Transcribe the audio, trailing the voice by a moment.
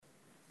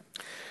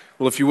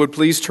Well, if you would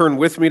please turn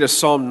with me to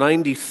Psalm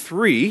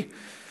 93.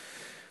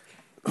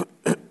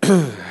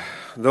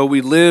 Though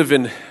we live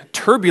in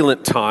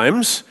turbulent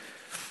times,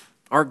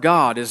 our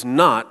God is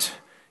not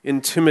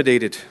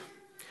intimidated.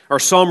 Our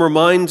psalm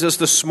reminds us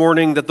this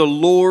morning that the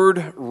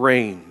Lord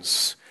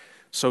reigns,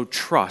 so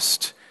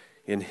trust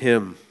in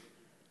Him.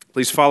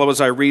 Please follow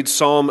as I read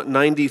Psalm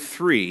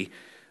 93,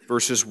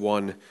 verses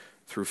 1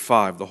 through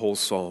 5, the whole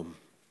psalm.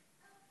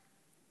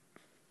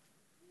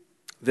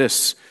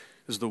 This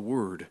is the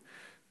word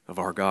of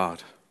our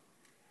God.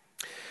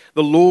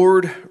 The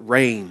Lord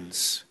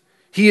reigns.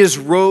 He is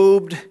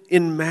robed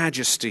in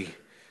majesty.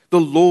 The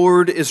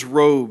Lord is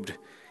robed.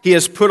 He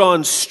has put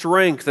on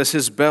strength as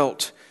His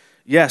belt.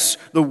 Yes,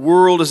 the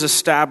world is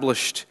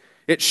established.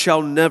 It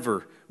shall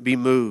never be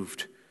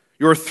moved.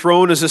 Your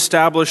throne is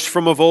established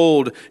from of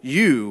old.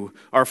 You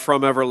are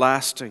from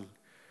everlasting.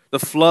 The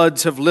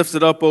floods have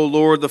lifted up, O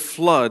Lord. The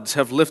floods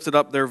have lifted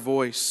up their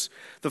voice.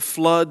 The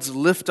floods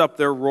lift up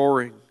their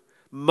roaring.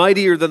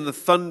 Mightier than the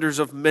thunders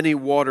of many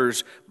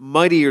waters,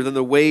 mightier than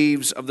the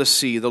waves of the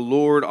sea. The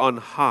Lord on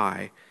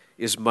high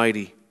is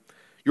mighty.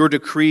 Your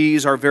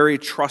decrees are very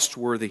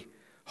trustworthy.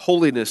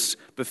 Holiness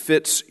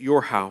befits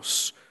your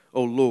house,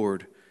 O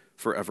Lord,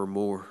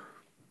 forevermore.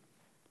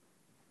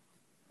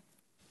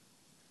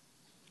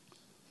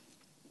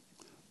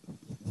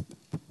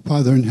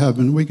 Father in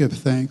heaven, we give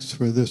thanks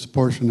for this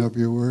portion of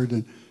your word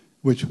in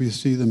which we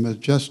see the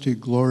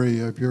majestic glory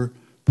of your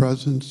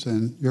presence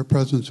and your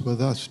presence with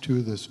us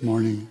too this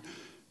morning.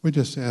 We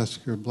just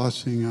ask your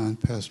blessing on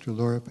Pastor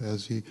Lorup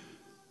as he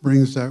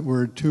brings that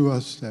word to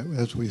us, that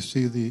as we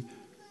see the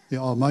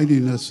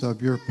almightiness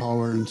of your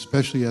power, and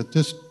especially at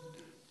this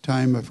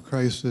time of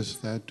crisis,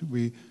 that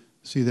we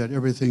see that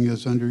everything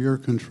is under your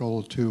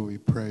control too. We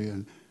pray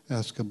and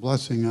ask a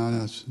blessing on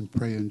us and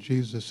pray in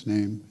Jesus'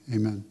 name.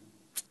 Amen.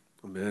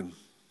 Amen.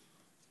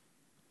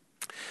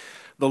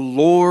 The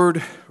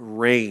Lord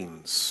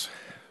reigns.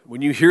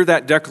 When you hear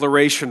that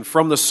declaration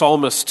from the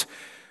psalmist,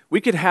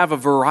 we could have a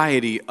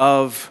variety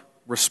of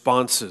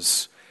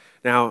responses.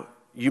 Now,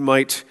 you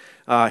might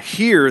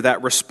hear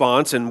that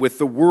response, and with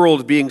the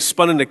world being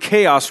spun into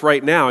chaos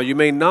right now, you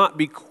may not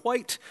be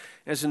quite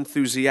as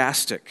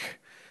enthusiastic.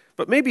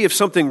 But maybe if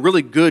something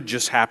really good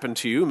just happened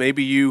to you,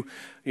 maybe you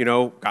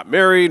got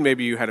married,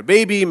 maybe you had a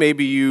baby,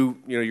 maybe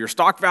your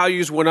stock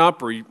values went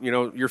up, or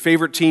your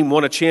favorite team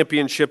won a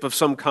championship of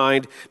some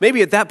kind.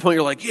 Maybe at that point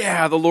you're like,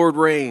 yeah, the Lord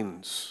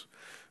reigns,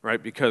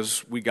 right?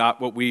 Because we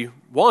got what we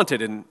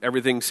wanted and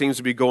everything seems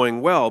to be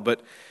going well. But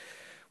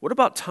what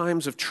about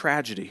times of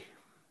tragedy?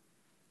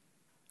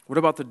 What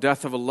about the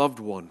death of a loved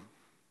one?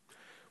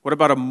 What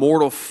about a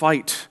mortal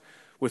fight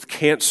with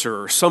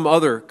cancer or some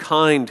other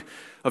kind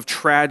of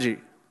tragedy?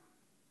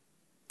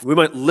 We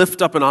might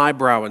lift up an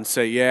eyebrow and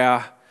say,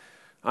 yeah,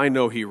 I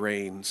know He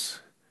reigns,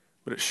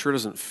 but it sure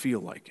doesn't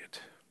feel like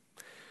it.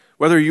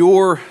 Whether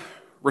you're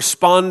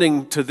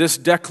responding to this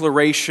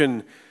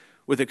declaration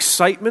with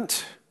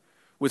excitement,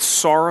 with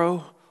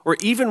sorrow, or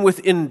even with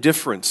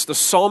indifference, the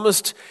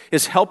psalmist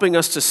is helping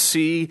us to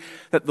see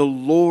that the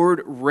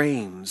Lord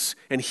reigns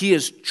and He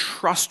is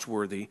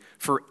trustworthy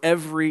for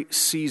every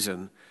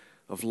season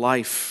of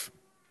life.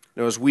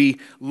 Now, as we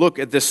look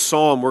at this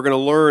psalm, we're going to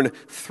learn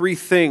three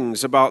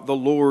things about the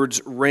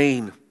Lord's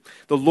reign.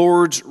 The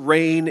Lord's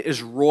reign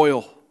is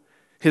royal,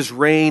 His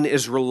reign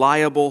is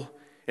reliable,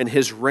 and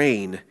His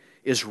reign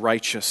is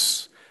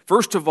righteous.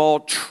 First of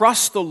all,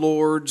 trust the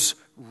Lord's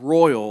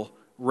royal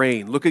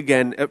reign. Look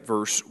again at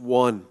verse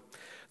 1.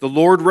 The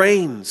Lord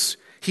reigns.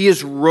 He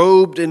is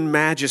robed in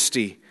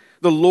majesty.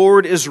 The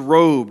Lord is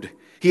robed.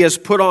 He has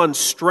put on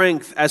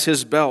strength as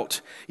His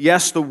belt.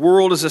 Yes, the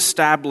world is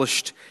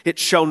established. It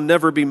shall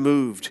never be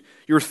moved.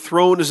 Your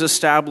throne is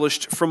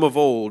established from of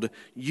old.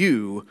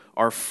 You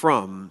are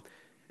from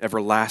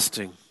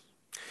everlasting.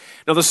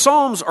 Now, the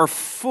Psalms are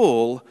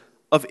full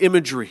of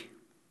imagery.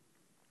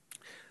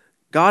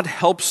 God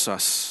helps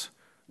us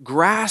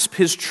grasp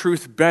His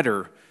truth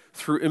better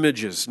through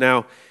images.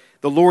 Now,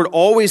 the Lord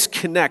always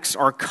connects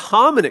our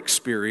common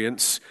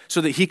experience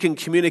so that He can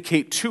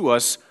communicate to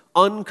us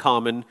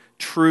uncommon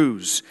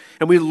truths.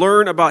 And we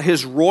learn about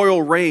His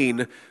royal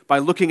reign by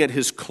looking at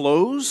His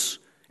clothes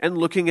and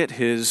looking at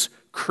His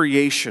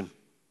creation.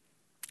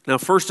 Now,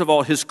 first of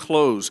all, His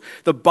clothes.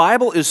 The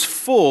Bible is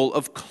full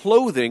of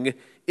clothing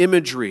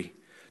imagery.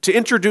 To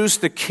introduce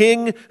the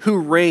King who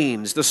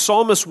reigns, the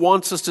psalmist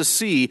wants us to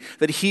see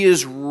that He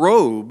is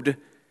robed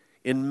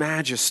in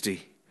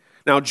majesty.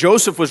 Now,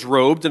 Joseph was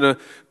robed in a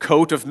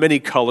coat of many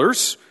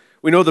colors.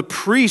 We know the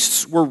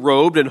priests were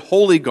robed in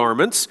holy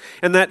garments,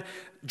 and that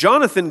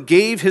Jonathan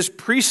gave his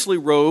priestly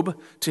robe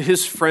to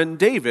his friend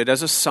David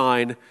as a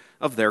sign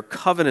of their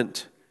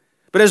covenant.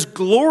 But as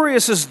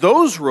glorious as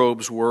those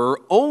robes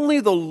were, only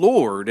the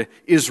Lord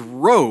is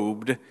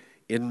robed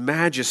in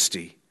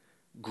majesty,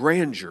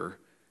 grandeur,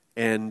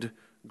 and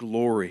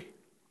glory.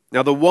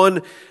 Now,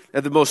 one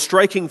of the most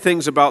striking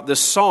things about this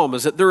psalm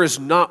is that there is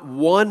not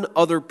one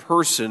other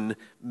person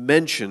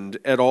mentioned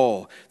at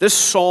all. This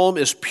psalm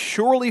is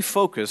purely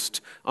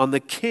focused on the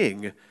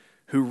King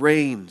who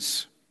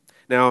reigns.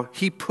 Now,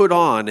 he put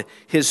on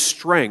his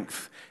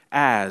strength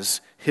as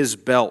his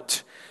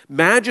belt.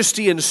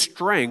 Majesty and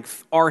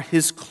strength are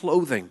his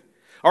clothing.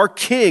 Our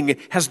King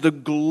has the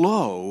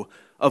glow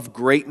of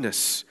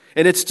greatness,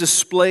 and it's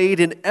displayed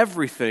in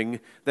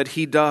everything that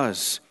he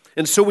does.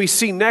 And so we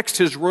see next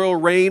his royal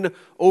reign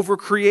over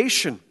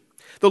creation.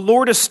 The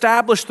Lord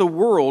established the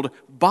world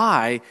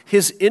by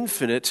his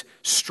infinite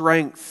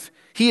strength.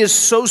 He is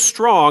so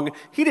strong,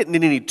 he didn't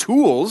need any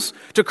tools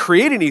to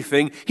create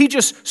anything. He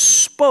just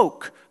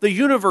spoke the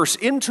universe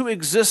into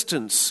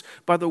existence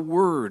by the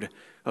word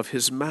of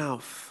his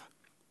mouth.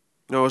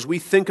 Now, as we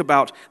think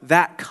about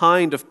that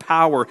kind of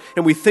power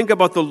and we think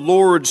about the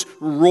Lord's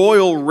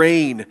royal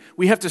reign,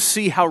 we have to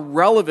see how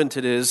relevant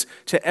it is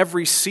to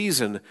every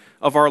season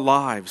of our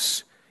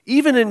lives.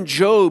 Even in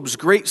Job's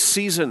great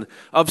season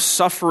of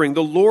suffering,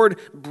 the Lord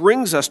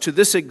brings us to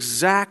this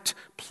exact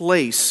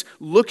place,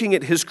 looking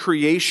at his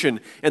creation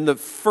and the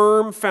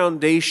firm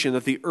foundation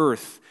that the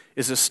earth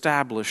is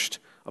established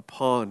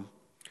upon.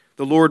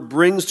 The Lord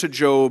brings to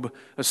Job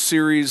a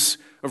series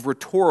of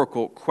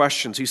rhetorical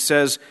questions. He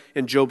says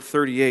in Job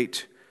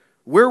 38,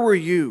 "Where were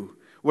you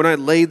when I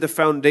laid the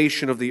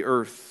foundation of the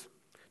earth?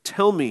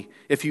 Tell me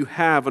if you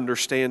have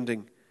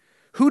understanding.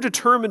 Who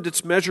determined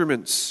its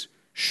measurements?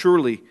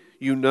 Surely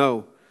you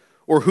know.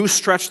 Or who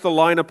stretched the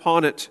line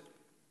upon it?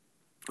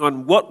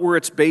 On what were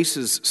its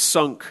bases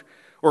sunk?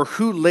 Or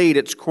who laid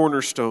its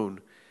cornerstone?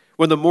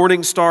 When the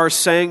morning stars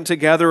sang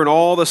together and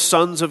all the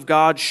sons of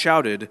God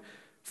shouted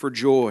for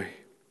joy."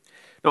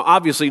 Now,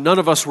 obviously, none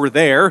of us were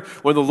there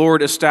when the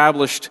Lord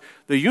established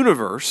the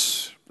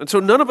universe, and so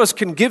none of us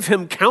can give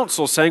him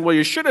counsel saying, well,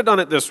 you should have done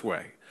it this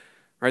way.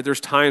 Right? There's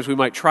times we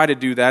might try to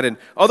do that in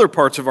other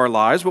parts of our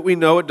lives, but we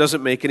know it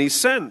doesn't make any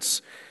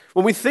sense.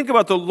 When we think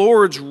about the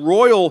Lord's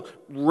royal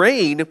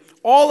reign,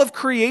 all of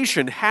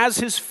creation has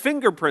his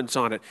fingerprints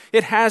on it.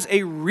 It has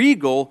a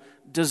regal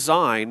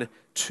design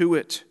to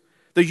it.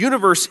 The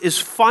universe is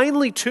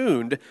finely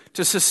tuned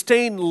to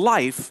sustain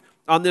life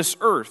on this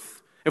earth.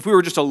 If we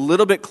were just a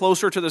little bit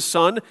closer to the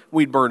sun,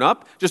 we'd burn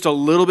up. Just a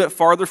little bit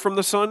farther from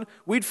the sun,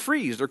 we'd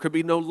freeze. There could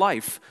be no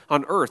life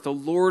on earth. The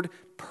Lord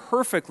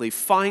perfectly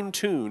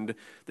fine-tuned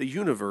the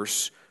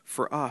universe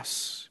for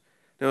us.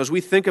 Now, as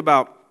we think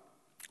about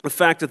the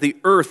fact that the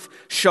earth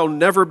shall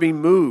never be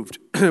moved,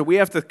 we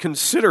have to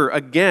consider,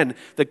 again,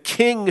 the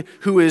King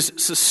who is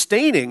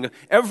sustaining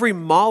every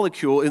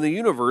molecule in the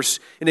universe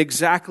in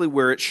exactly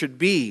where it should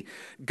be.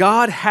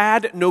 God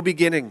had no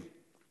beginning.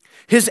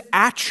 His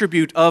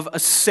attribute of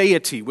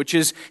aseity, which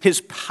is his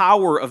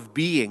power of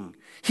being,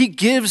 he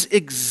gives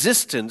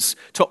existence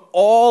to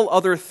all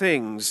other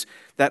things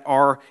that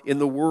are in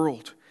the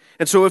world.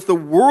 And so if the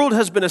world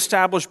has been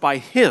established by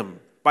him,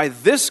 by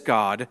this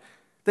God,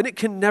 then it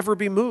can never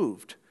be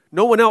moved.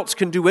 No one else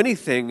can do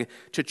anything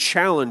to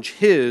challenge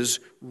his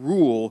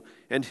rule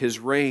and his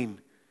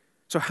reign.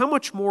 So how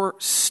much more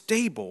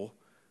stable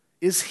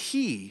is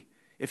he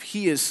if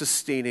he is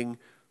sustaining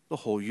the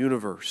whole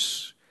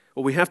universe?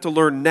 Well, we have to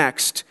learn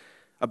next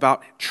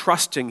about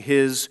trusting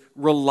his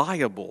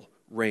reliable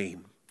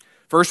reign.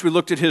 First, we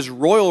looked at his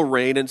royal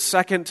reign, and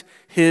second,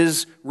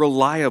 his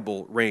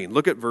reliable reign.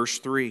 Look at verse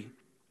 3.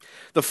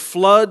 "The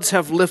floods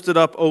have lifted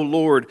up, O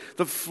Lord,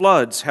 the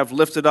floods have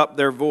lifted up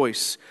their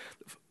voice.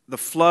 The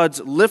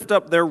floods lift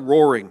up their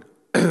roaring,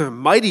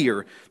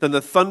 mightier than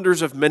the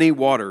thunders of many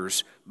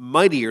waters,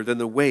 mightier than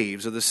the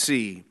waves of the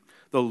sea.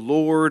 The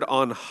Lord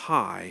on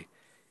high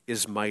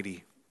is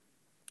mighty."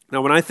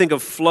 Now, when I think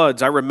of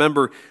floods, I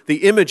remember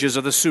the images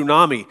of the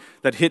tsunami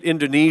that hit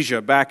Indonesia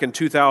back in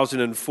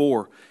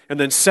 2004. And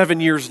then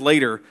 7 years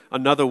later,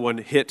 another one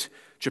hit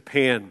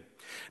Japan.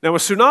 Now, a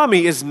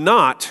tsunami is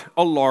not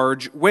a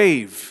large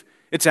wave.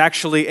 It's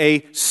actually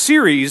a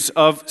series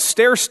of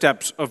stair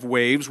steps of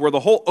waves where the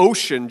whole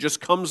ocean just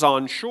comes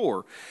on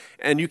shore.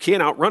 And you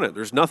can't outrun it.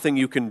 There's nothing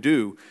you can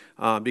do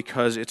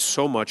because it's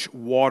so much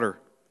water.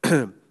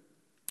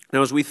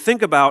 Now, as we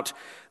think about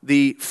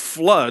the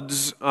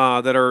floods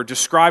that are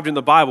described in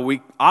the Bible,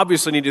 we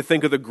obviously need to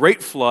think of the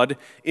great flood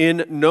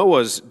in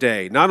Noah's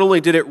day. Not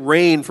only did it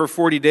rain for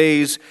 40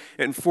 days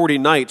and 40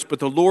 nights, but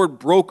the Lord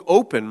broke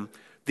open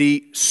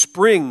the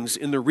springs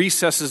in the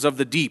recesses of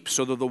the deep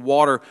so that the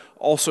water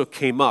also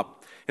came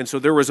up. And so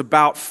there was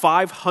about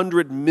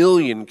 500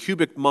 million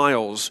cubic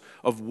miles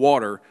of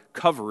water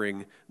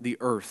covering the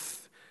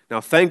earth.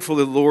 Now,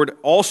 thankfully, the Lord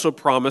also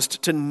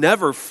promised to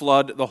never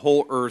flood the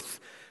whole earth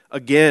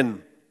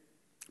again.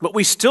 But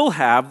we still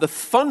have the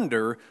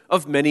thunder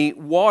of many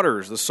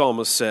waters, the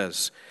psalmist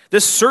says.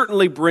 This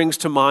certainly brings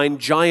to mind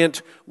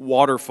giant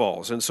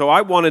waterfalls. And so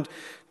I wanted,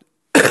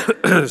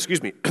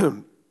 excuse me.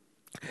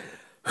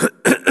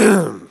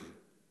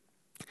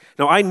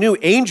 Now, I knew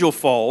Angel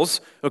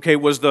Falls,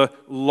 was the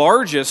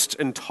largest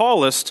and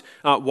tallest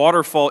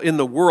waterfall in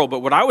the world, but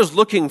what I was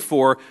looking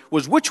for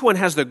was which one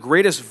has the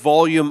greatest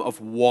volume of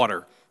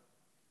water.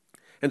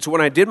 And so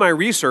when I did my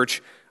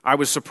research, I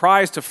was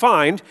surprised to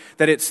find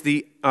that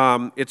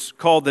it's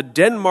called the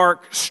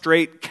Denmark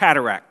Strait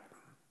Cataract.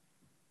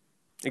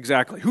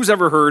 Exactly. Who's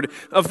ever heard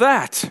of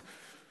that?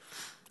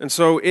 And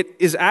so it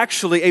is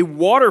actually a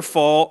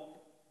waterfall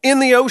in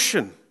the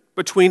ocean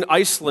between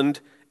Iceland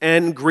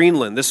and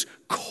Greenland. This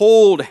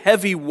cold,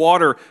 heavy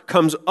water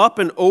comes up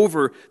and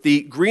over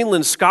the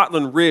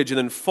Greenland-Scotland ridge and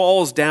then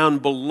falls down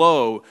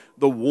below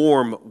the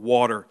warm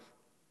water.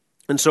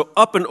 And so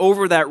up and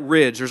over that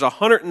ridge, there's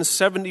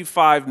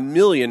 175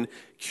 million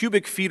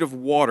cubic feet of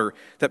water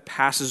that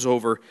passes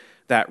over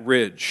that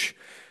ridge.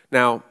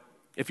 Now,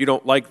 if you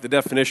don't like the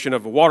definition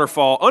of a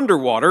waterfall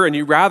underwater and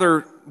you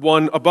rather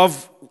one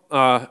above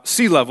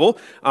sea level,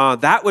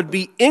 that would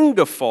be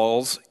Inga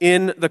Falls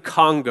in the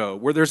Congo,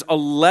 where there's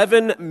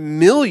 11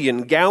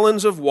 million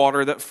gallons of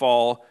water that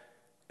fall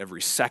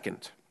every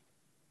second.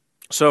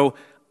 So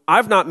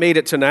I've not made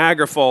it to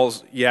Niagara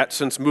Falls yet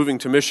since moving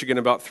to Michigan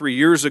about 3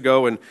 years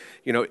ago and,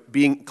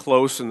 being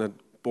close and the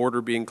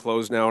border being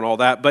closed now and all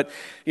that. But,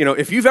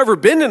 if you've ever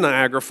been to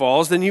Niagara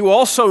Falls, then you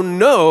also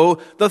know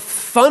the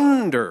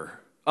thunder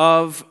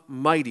of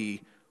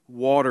mighty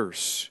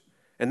waters.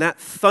 And that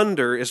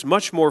thunder is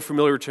much more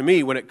familiar to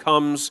me when it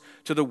comes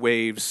to the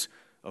waves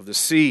of the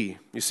sea.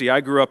 You see,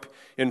 I grew up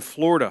in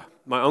Florida.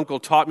 My uncle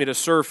taught me to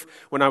surf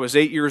when I was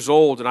 8 years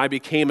old, and I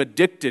became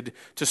addicted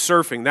to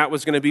surfing. That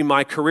was going to be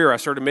my career. I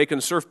started making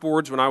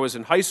surfboards when I was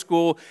in high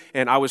school,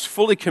 and I was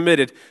fully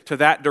committed to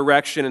that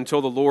direction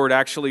until the Lord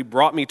actually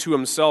brought me to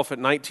himself at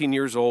 19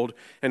 years old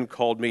and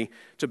called me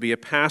to be a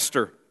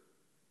pastor.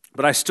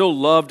 But I still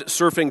loved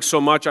surfing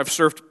so much. I've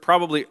surfed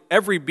probably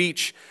every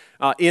beach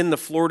in the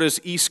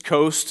Florida's East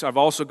Coast. I've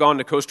also gone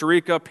to Costa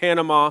Rica,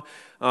 Panama,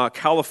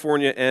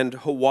 California, and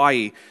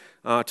Hawaii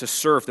to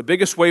surf. The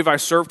biggest wave I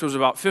surfed was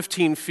about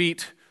 15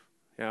 feet,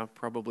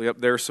 probably up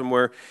there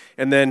somewhere.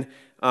 And then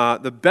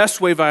the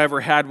best wave I ever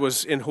had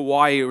was in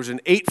Hawaii. It was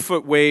an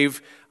 8-foot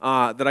wave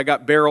that I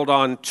got barreled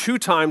on 2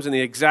 times in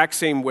the exact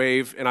same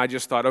wave, and I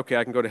just thought, okay,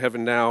 I can go to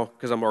heaven now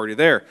because I'm already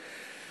there.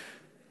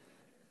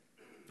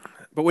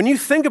 But when you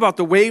think about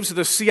the waves of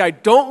the sea, I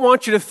don't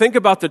want you to think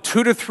about the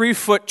 2 to 3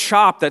 foot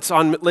chop that's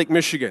on Lake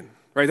Michigan,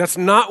 right? That's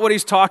not what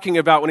he's talking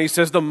about when he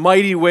says the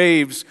mighty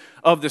waves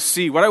of the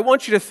sea. What I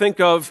want you to think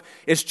of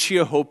is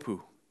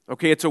Chiahopu.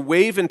 Okay, it's a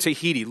wave in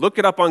Tahiti. Look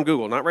it up on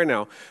Google, not right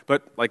now,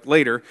 but like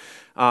later.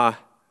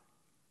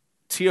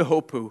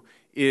 Chiahopu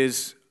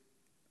is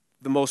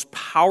the most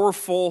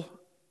powerful,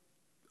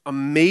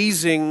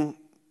 amazing,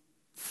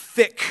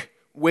 thick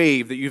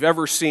wave that you've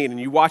ever seen, and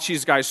you watch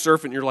these guys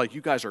surf and you're like, you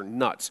guys are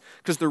nuts,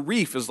 because the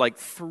reef is like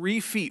 3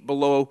 feet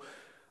below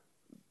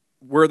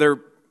where the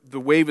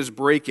wave is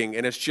breaking,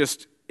 and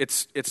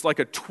it's like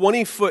a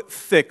 20-foot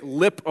thick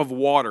lip of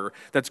water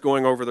that's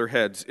going over their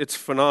heads. It's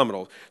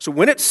phenomenal. So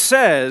when it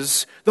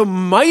says the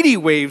mighty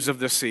waves of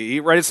the sea,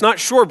 right, it's not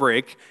shore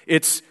break,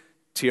 it's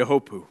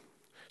Chiahopu.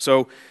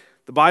 So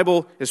the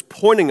Bible is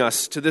pointing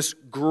us to this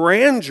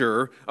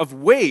grandeur of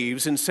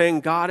waves and saying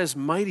God is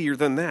mightier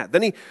than that.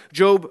 Then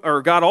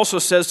God also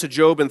says to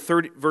Job in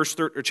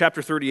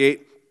chapter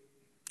 38,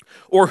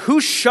 or who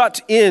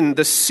shut in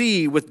the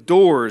sea with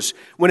doors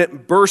when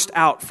it burst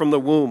out from the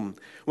womb?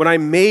 When I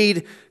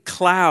made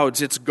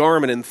clouds its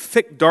garment and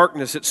thick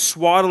darkness its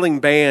swaddling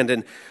band,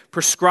 and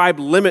prescribed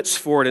limits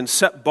for it and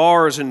set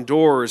bars and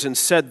doors, and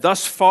said,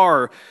 thus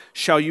far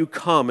shall you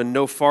come and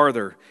no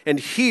farther, and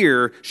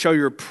here shall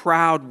your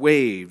proud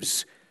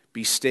waves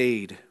be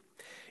stayed.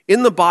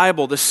 In the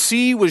Bible, the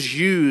sea was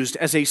used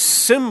as a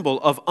symbol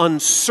of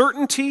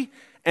uncertainty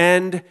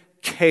and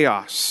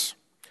chaos.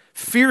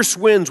 Fierce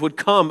winds would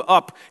come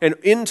up and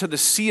into the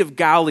Sea of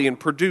Galilee and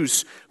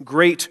produce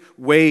great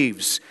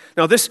waves.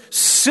 Now, this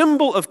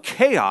symbol of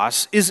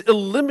chaos is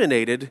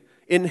eliminated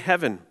in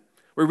heaven.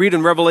 We read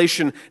in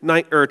Revelation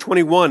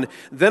 21,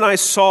 then I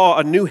saw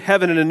a new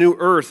heaven and a new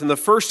earth, and the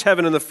first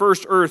heaven and the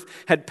first earth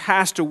had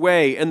passed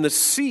away, and the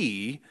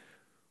sea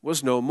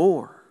was no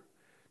more.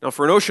 Now,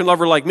 for an ocean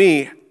lover like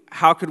me,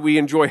 how could we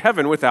enjoy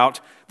heaven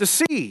without the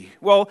sea?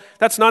 Well,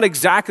 that's not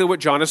exactly what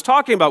John is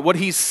talking about. What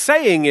he's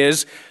saying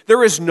is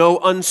there is no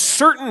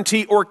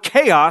uncertainty or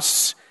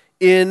chaos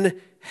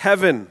in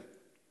heaven.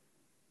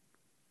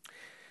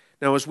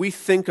 Now, as we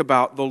think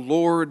about the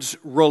Lord's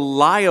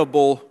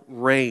reliable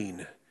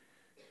reign,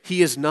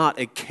 he is not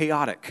a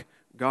chaotic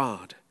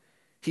God.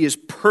 He has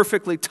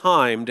perfectly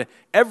timed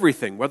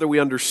everything, whether we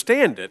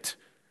understand it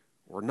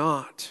or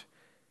not.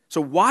 So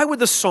why would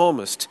the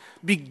psalmist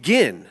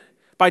begin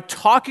by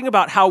talking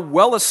about how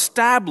well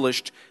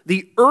established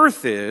the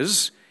earth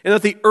is and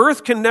that the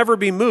earth can never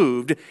be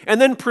moved, and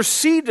then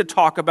proceed to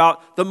talk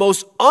about the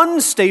most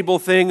unstable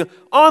thing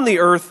on the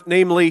earth,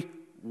 namely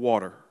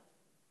water?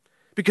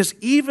 Because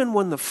even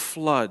when the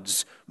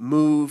floods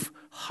move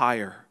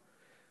higher,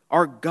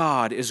 our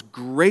God is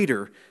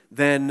greater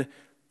than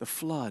the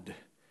flood.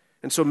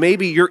 And so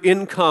maybe your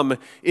income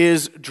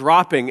is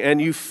dropping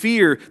and you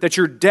fear that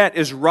your debt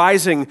is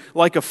rising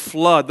like a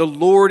flood. The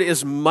Lord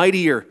is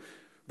mightier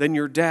than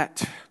your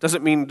debt.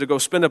 Doesn't mean to go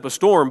spin up a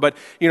storm, but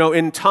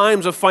in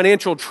times of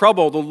financial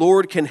trouble, the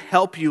Lord can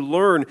help you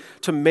learn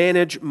to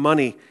manage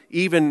money,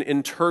 even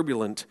in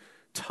turbulent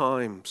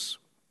times.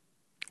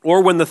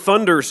 Or when the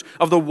thunders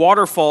of the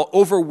waterfall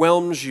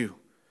overwhelms you,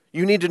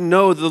 you need to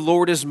know that the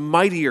Lord is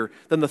mightier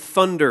than the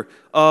thunder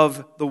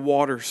of the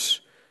waters.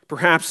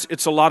 Perhaps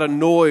it's a lot of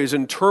noise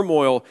and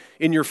turmoil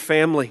in your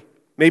family.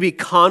 Maybe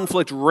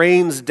conflict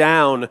rains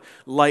down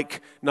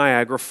like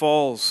Niagara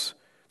Falls.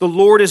 The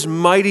Lord is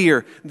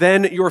mightier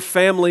than your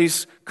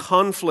family's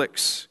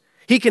conflicts.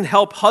 He can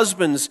help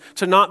husbands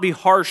to not be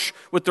harsh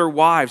with their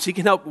wives. He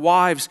can help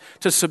wives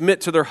to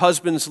submit to their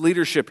husband's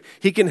leadership.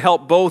 He can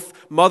help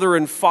both mother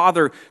and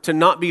father to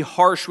not be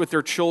harsh with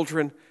their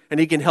children. And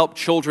he can help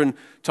children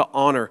to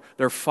honor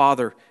their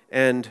father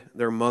and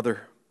their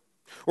mother.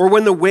 Or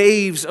when the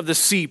waves of the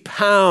sea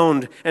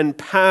pound and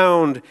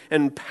pound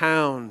and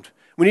pound,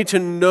 we need to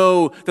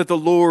know that the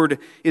Lord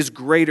is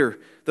greater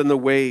than the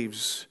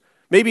waves.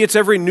 Maybe it's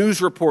every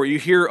news report you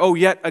hear, oh,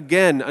 yet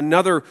again,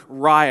 another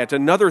riot,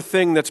 another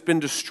thing that's been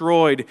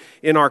destroyed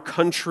in our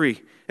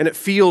country. And it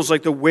feels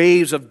like the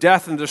waves of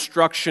death and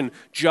destruction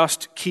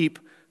just keep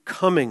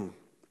coming.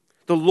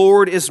 The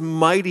Lord is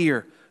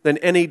mightier than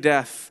any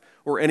death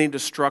or any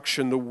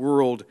destruction the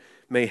world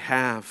may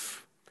have.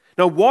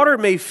 Now, water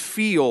may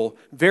feel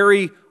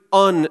very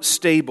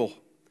unstable,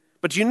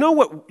 but do you know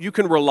what you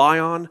can rely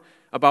on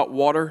about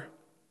water?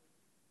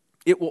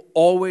 It will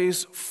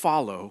always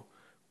follow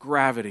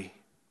gravity.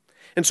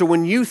 And so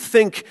when you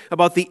think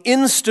about the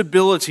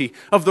instability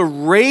of the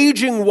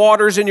raging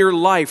waters in your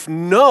life,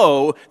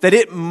 know that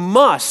it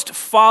must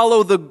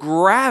follow the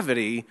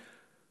gravity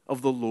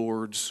of the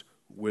Lord's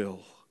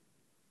will.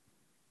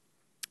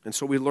 And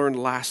so we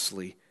learned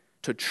lastly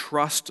to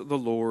trust the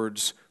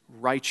Lord's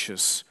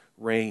righteous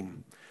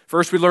reign.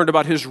 First, we learned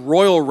about his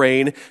royal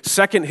reign.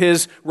 Second,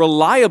 his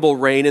reliable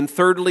reign. And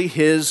thirdly,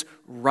 his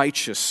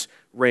righteous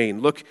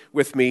reign. Look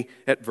with me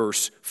at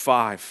verse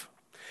 5.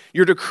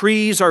 Your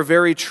decrees are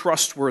very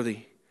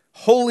trustworthy.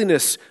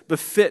 Holiness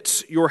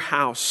befits your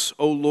house,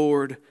 O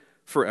Lord,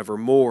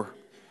 forevermore.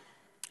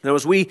 Now,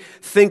 as we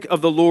think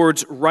of the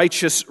Lord's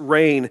righteous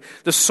reign,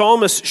 the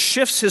psalmist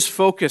shifts his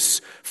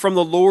focus from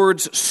the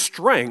Lord's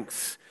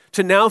strength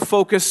to now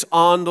focus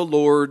on the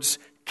Lord's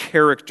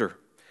character.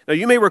 Now,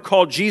 you may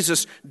recall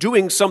Jesus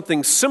doing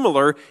something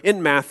similar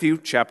in Matthew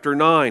chapter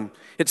 9.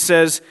 It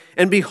says,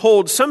 "And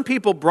behold, some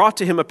people brought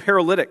to him a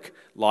paralytic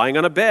lying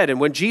on a bed. And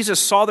when Jesus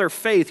saw their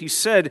faith, he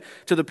said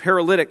to the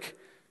paralytic,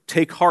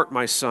 'Take heart,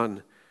 my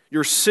son,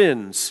 your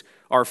sins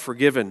are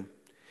forgiven.'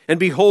 And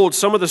behold,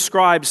 some of the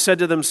scribes said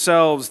to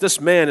themselves,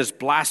 'This man is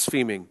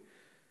blaspheming.'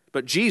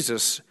 But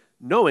Jesus,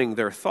 knowing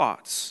their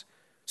thoughts,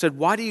 said,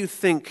 'Why do you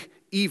think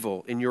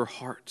evil in your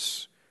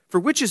hearts? For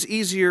which is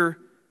easier,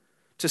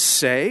 to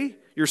say,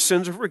 your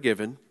sins are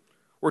forgiven,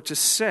 or to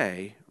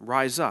say,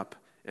 rise up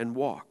and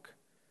walk?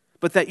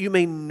 But that you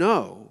may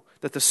know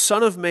that the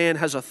Son of Man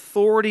has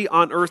authority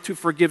on earth to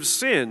forgive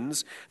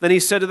sins.' Then he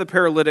said to the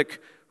paralytic,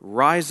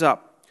 'Rise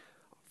up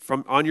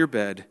from on your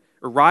bed,'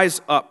 or rise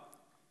up,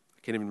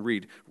 I can't even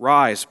read,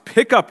 rise,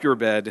 pick up your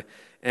bed,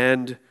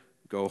 and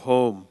go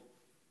home."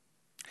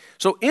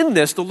 So in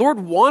this, the Lord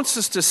wants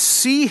us to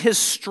see his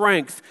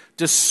strength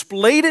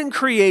displayed in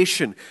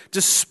creation,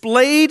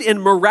 displayed in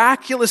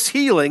miraculous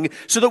healing,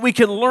 so that we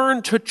can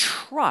learn to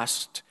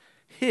trust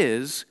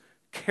his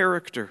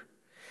character.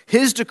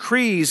 His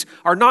decrees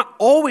are not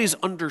always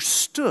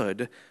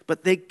understood,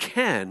 but they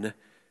can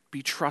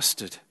be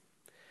trusted.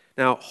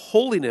 Now,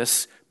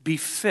 holiness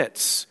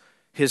befits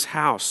his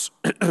house.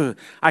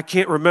 I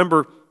can't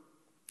remember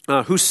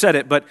who said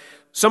it, but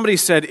somebody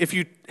said, if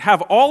you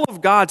have all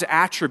of God's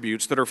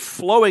attributes that are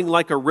flowing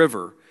like a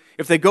river,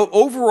 if they go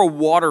over a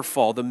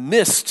waterfall, the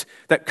mist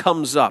that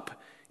comes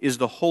up is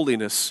the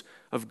holiness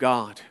of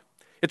God.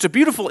 It's a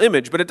beautiful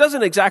image, but it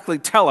doesn't exactly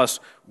tell us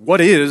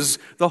what is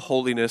the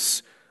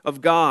holiness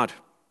of God.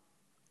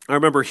 I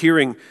remember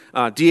hearing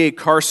D.A.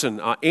 Carson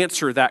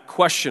answer that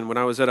question when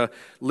I was at a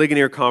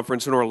Ligonier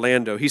conference in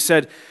Orlando. He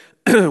said,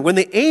 when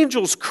the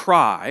angels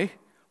cry,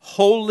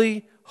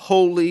 "Holy,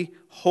 holy,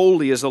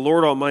 holy is the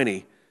Lord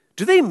Almighty,"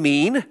 do they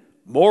mean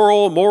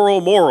moral, moral,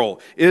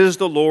 moral is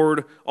the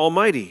Lord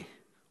Almighty?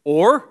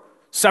 Or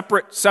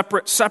separate,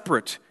 separate,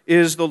 separate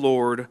is the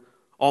Lord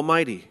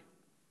Almighty?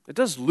 It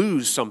does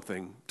lose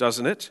something,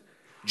 doesn't it?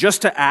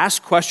 Just to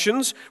ask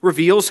questions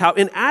reveals how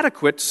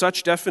inadequate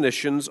such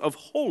definitions of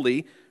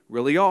holy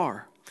really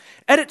are.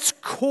 At its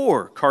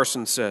core,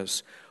 Carson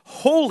says,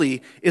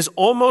 holy is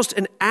almost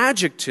an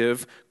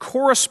adjective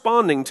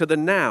corresponding to the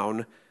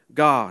noun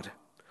God.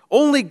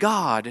 Only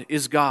God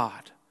is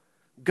God.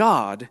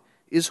 God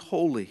is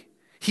holy.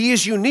 He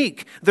is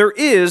unique. There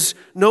is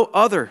no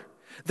other.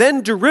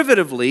 Then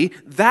derivatively,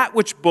 that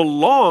which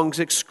belongs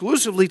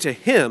exclusively to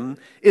him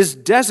is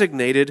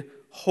designated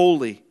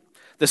holy.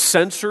 The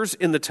censers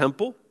in the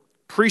temple,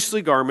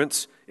 priestly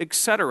garments,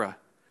 etc.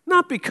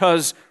 Not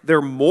because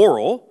they're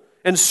moral,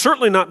 and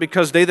certainly not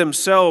because they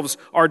themselves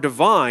are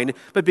divine,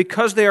 but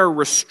because they are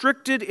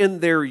restricted in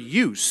their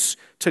use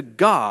to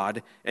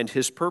God and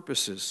his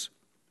purposes.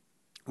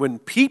 When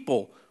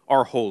people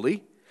are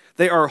holy,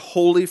 they are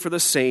holy for the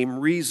same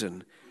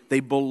reason.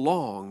 They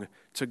belong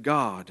to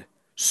God,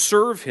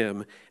 serve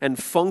him, and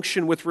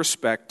function with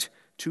respect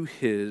to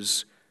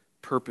his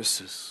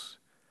purposes.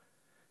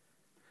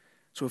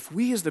 So if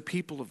we as the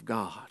people of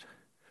God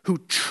who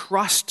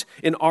trust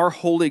in our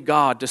holy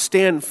God to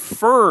stand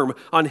firm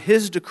on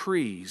his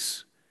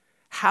decrees,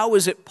 how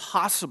is it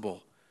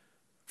possible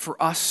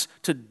for us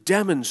to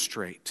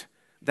demonstrate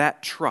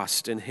that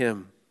trust in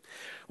him?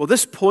 Well,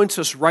 this points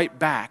us right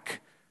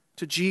back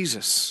to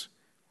Jesus.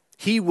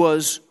 He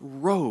was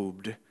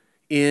robed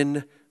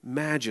in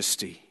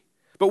majesty.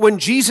 But when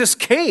Jesus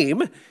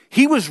came,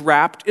 he was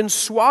wrapped in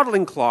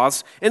swaddling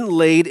cloths and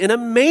laid in a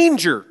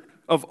manger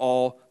of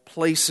all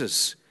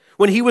places.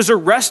 When he was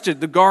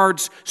arrested, the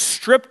guards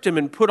stripped him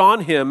and put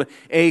on him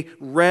a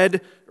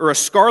red or a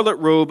scarlet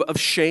robe of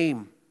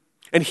shame.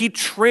 And he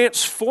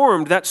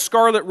transformed that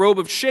scarlet robe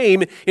of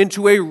shame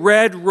into a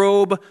red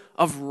robe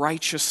of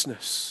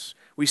righteousness.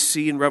 We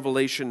see in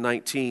Revelation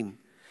 19.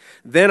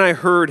 Then I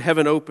heard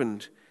heaven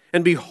opened,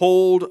 and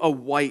behold, a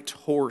white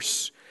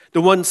horse.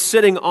 The one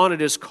sitting on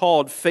it is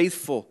called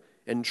Faithful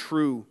and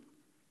True.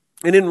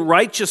 And in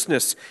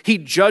righteousness he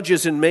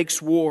judges and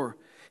makes war.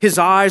 His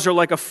eyes are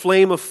like a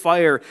flame of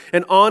fire,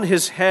 and on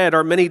his head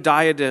are many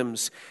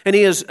diadems. And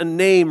he has a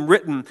name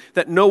written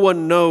that no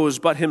one knows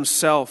but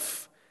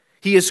himself.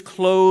 He is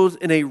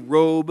clothed in a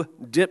robe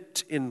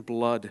dipped in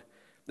blood.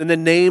 And the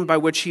name by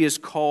which he is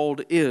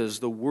called is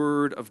the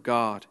Word of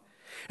God.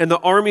 And the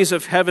armies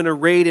of heaven,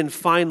 arrayed in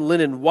fine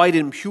linen, white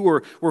and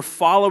pure, were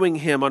following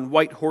him on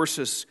white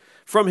horses.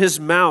 From his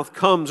mouth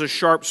comes a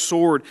sharp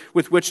sword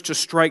with which to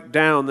strike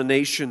down the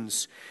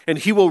nations. And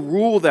he will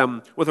rule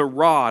them with a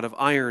rod of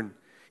iron.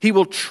 He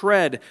will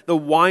tread the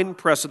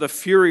winepress of the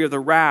fury of the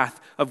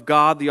wrath of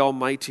God the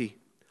Almighty.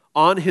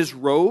 On his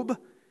robe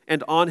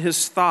and on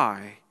his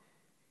thigh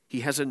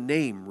he has a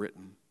name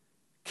written,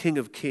 King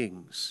of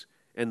Kings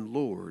and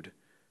Lord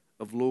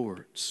of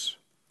Lords.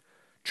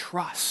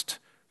 Trust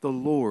the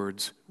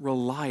Lord's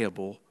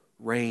reliable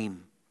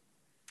reign.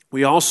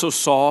 We also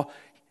saw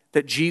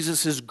that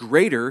Jesus is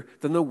greater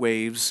than the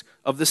waves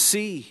of the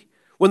sea.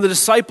 When the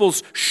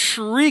disciples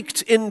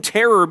shrieked in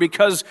terror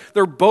because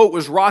their boat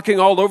was rocking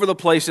all over the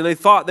place and they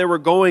thought they were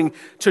going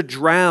to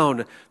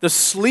drown, the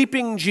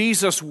sleeping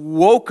Jesus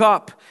woke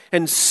up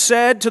and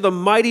said to the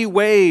mighty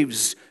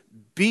waves,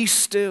 "Be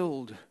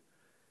stilled."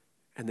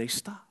 And they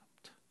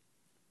stopped.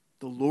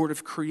 The Lord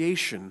of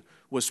creation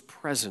was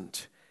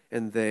present,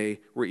 and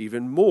they were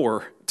even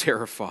more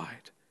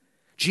terrified.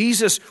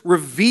 Jesus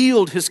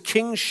revealed his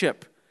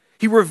kingship.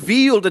 He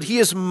revealed that he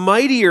is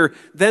mightier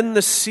than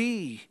the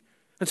sea.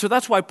 And so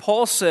that's why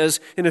Paul says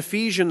in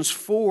Ephesians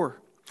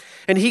 4,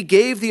 and he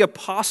gave the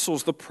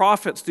apostles, the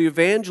prophets, the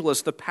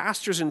evangelists, the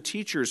pastors and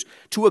teachers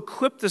to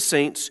equip the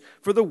saints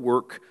for the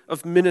work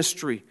of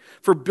ministry,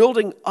 for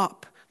building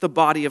up the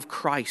body of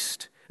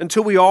Christ,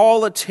 until we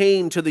all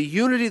attain to the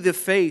unity of the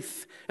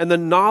faith and the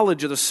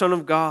knowledge of the Son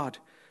of God,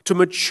 to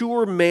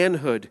mature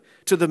manhood,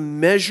 to the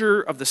measure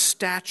of the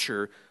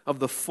stature of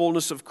the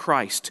fullness of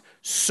Christ,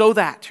 so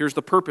that, here's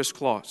the purpose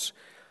clause,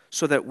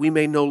 so that we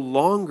may no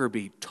longer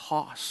be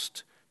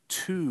tossed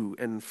to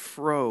and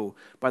fro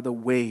by the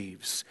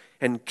waves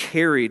and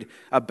carried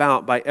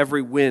about by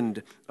every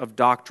wind of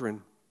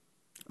doctrine,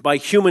 by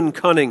human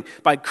cunning,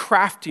 by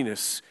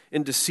craftiness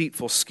in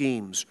deceitful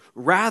schemes.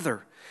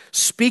 Rather,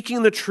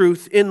 speaking the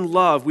truth in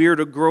love, we are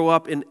to grow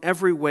up in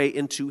every way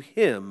into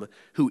him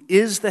who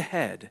is the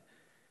head,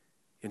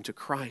 into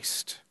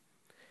Christ.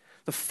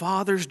 The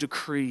Father's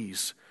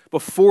decrees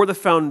before the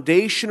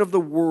foundation of the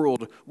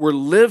world were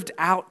lived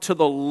out to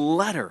the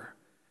letter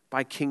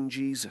by King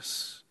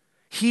Jesus.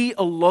 He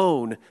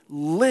alone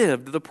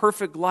lived the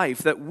perfect life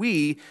that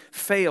we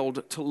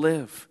failed to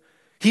live.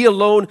 He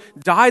alone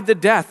died the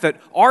death that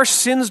our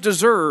sins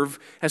deserve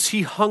as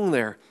he hung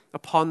there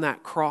upon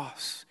that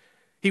cross.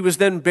 He was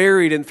then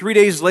buried, and 3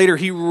 days later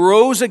he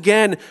rose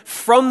again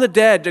from the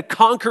dead to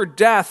conquer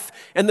death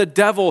and the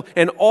devil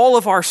and all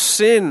of our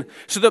sin,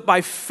 so that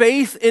by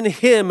faith in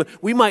him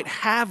we might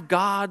have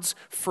God's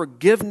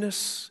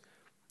forgiveness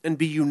and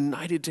be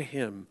united to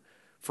him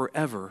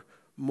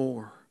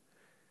forevermore.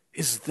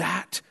 Is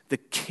that the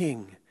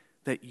King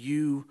that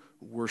you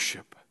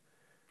worship?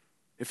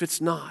 If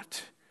it's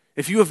not,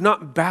 if you have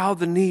not bowed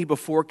the knee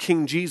before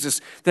King Jesus,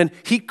 then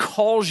he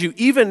calls you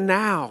even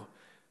now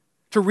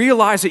to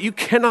realize that you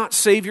cannot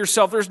save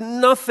yourself. There's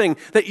nothing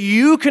that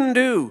you can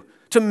do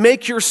to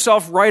make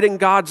yourself right in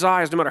God's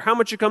eyes, no matter how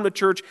much you come to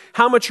church,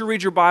 how much you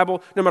read your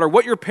Bible, no matter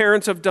what your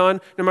parents have done,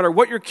 no matter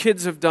what your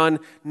kids have done,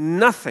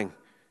 nothing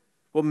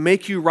will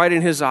make you right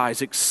in his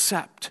eyes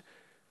except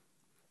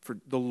for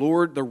the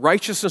Lord, the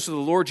righteousness of the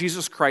Lord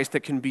Jesus Christ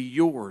that can be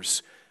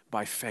yours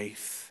by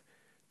faith.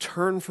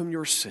 Turn from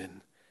your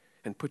sin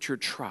and put your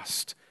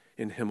trust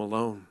in him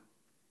alone.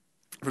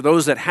 For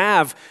those that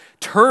have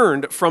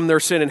turned from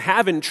their sin and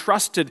have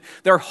entrusted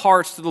their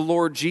hearts to the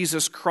Lord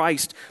Jesus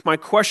Christ, my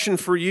question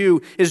for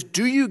you is,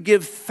 do you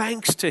give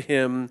thanks to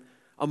him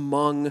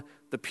among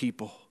the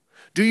people?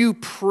 Do you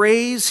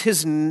praise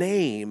his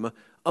name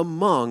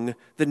among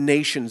the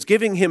nations,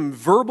 giving him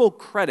verbal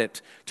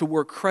credit to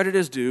where credit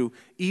is due,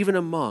 even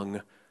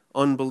among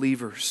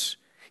unbelievers?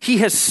 He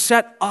has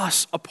set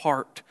us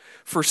apart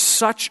for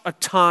such a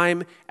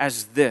time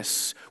as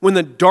this. When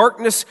the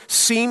darkness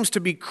seems to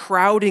be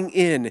crowding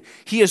in,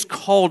 He has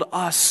called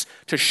us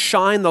to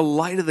shine the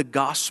light of the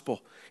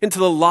gospel into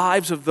the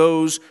lives of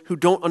those who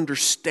don't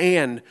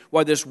understand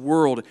why this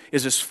world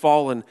is as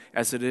fallen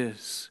as it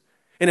is.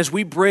 And as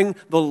we bring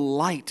the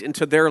light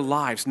into their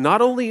lives,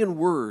 not only in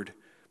word,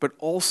 but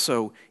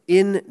also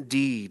in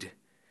deed,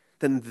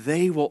 then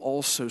they will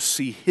also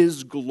see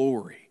His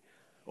glory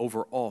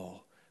over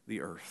all the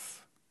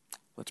earth.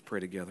 Let's pray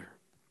together.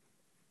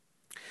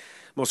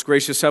 Most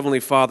gracious Heavenly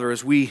Father,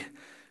 as we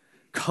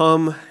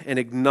come and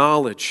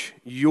acknowledge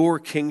your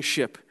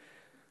kingship,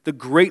 the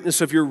greatness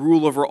of your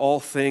rule over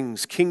all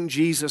things, King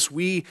Jesus,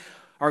 we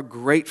are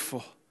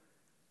grateful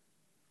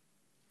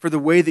for the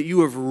way that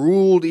you have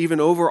ruled even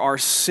over our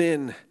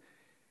sin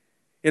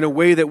in a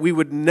way that we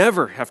would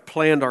never have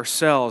planned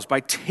ourselves, by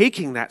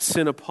taking that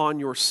sin upon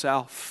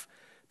yourself,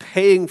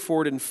 paying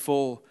for it in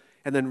full,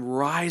 and then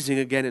rising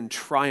again in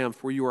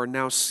triumph, where you are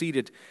now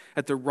seated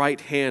at the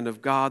right hand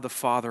of God the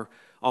Father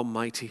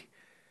Almighty.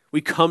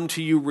 We come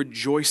to you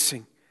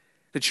rejoicing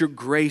that your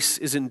grace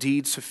is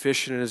indeed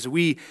sufficient. And as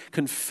we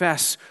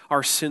confess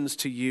our sins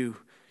to you,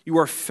 you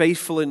are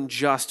faithful and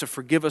just to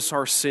forgive us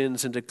our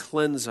sins and to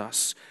cleanse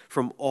us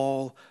from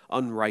all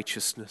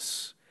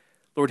unrighteousness.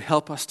 Lord,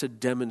 help us to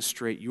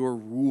demonstrate your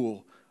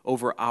rule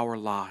over our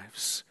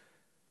lives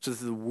so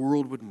that the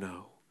world would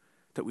know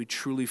that we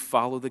truly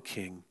follow the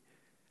King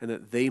and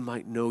that they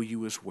might know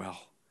you as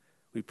well.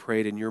 We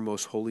pray it in your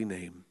most holy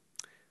name.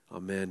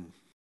 Amen.